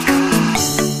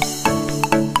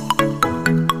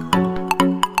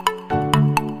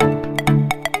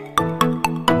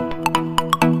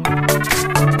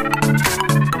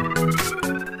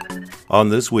On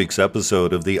this week's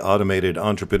episode of The Automated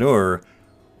Entrepreneur,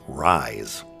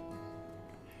 Rise.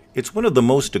 It's one of the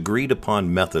most agreed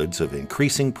upon methods of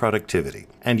increasing productivity,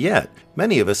 and yet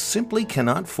many of us simply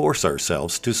cannot force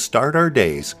ourselves to start our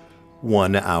days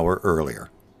 1 hour earlier.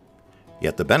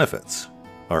 Yet the benefits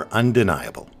are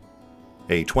undeniable.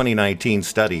 A 2019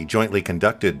 study jointly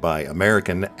conducted by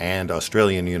American and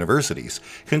Australian universities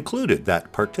concluded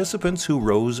that participants who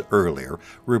rose earlier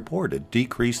reported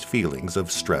decreased feelings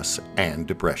of stress and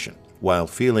depression, while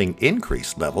feeling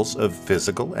increased levels of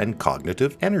physical and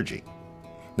cognitive energy.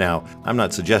 Now, I'm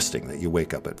not suggesting that you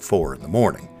wake up at 4 in the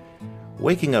morning.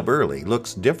 Waking up early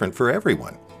looks different for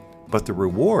everyone, but the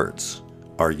rewards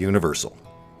are universal.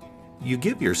 You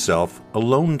give yourself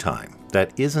alone time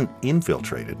that isn't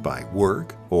infiltrated by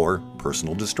work or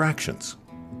personal distractions.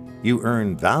 You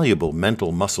earn valuable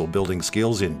mental muscle building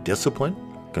skills in discipline,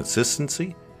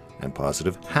 consistency, and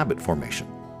positive habit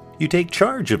formation. You take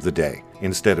charge of the day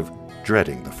instead of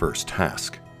dreading the first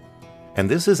task. And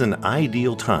this is an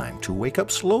ideal time to wake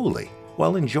up slowly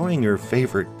while enjoying your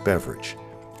favorite beverage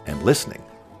and listening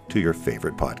to your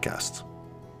favorite podcasts.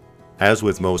 As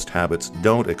with most habits,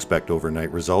 don't expect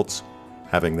overnight results.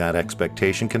 Having that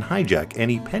expectation can hijack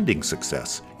any pending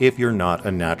success if you're not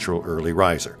a natural early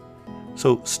riser.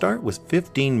 So start with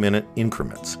 15-minute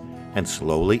increments and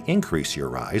slowly increase your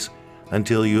rise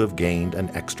until you have gained an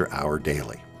extra hour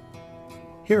daily.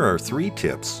 Here are 3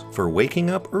 tips for waking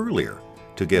up earlier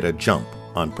to get a jump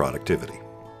on productivity.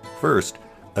 First,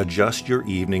 adjust your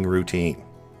evening routine.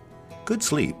 Good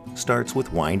sleep starts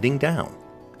with winding down.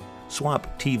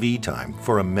 Swap TV time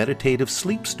for a meditative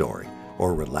sleep story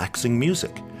or relaxing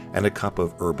music and a cup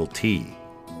of herbal tea.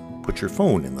 Put your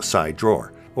phone in the side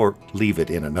drawer or leave it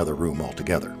in another room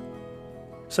altogether.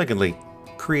 Secondly,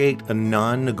 create a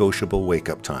non-negotiable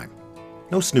wake-up time.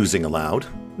 No snoozing allowed,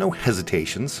 no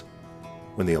hesitations.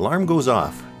 When the alarm goes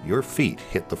off, your feet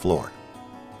hit the floor.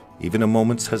 Even a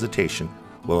moment's hesitation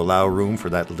will allow room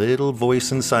for that little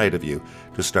voice inside of you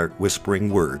to start whispering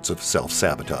words of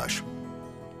self-sabotage.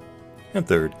 And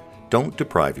third, don't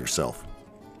deprive yourself.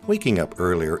 Waking up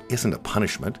earlier isn't a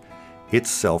punishment,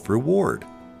 it's self-reward.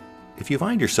 If you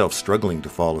find yourself struggling to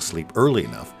fall asleep early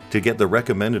enough to get the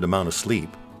recommended amount of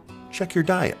sleep, check your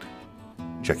diet.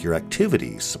 Check your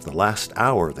activities of the last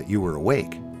hour that you were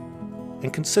awake,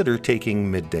 and consider taking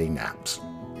midday naps.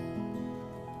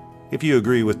 If you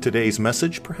agree with today's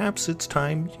message, perhaps it's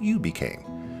time you became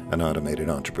an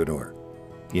automated entrepreneur.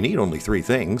 You need only 3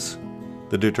 things: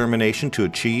 the determination to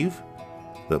achieve,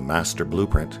 the master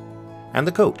blueprint, and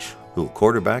the coach who will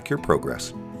quarterback your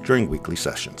progress during weekly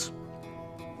sessions.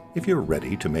 If you're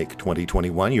ready to make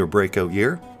 2021 your breakout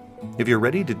year, if you're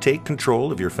ready to take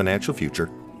control of your financial future,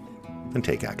 then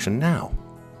take action now.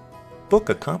 Book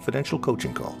a confidential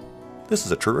coaching call. This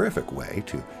is a terrific way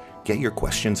to get your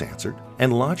questions answered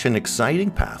and launch an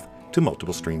exciting path to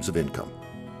multiple streams of income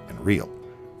and real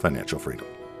financial freedom.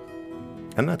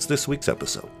 And that's this week's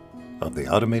episode of The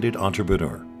Automated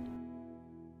Entrepreneur.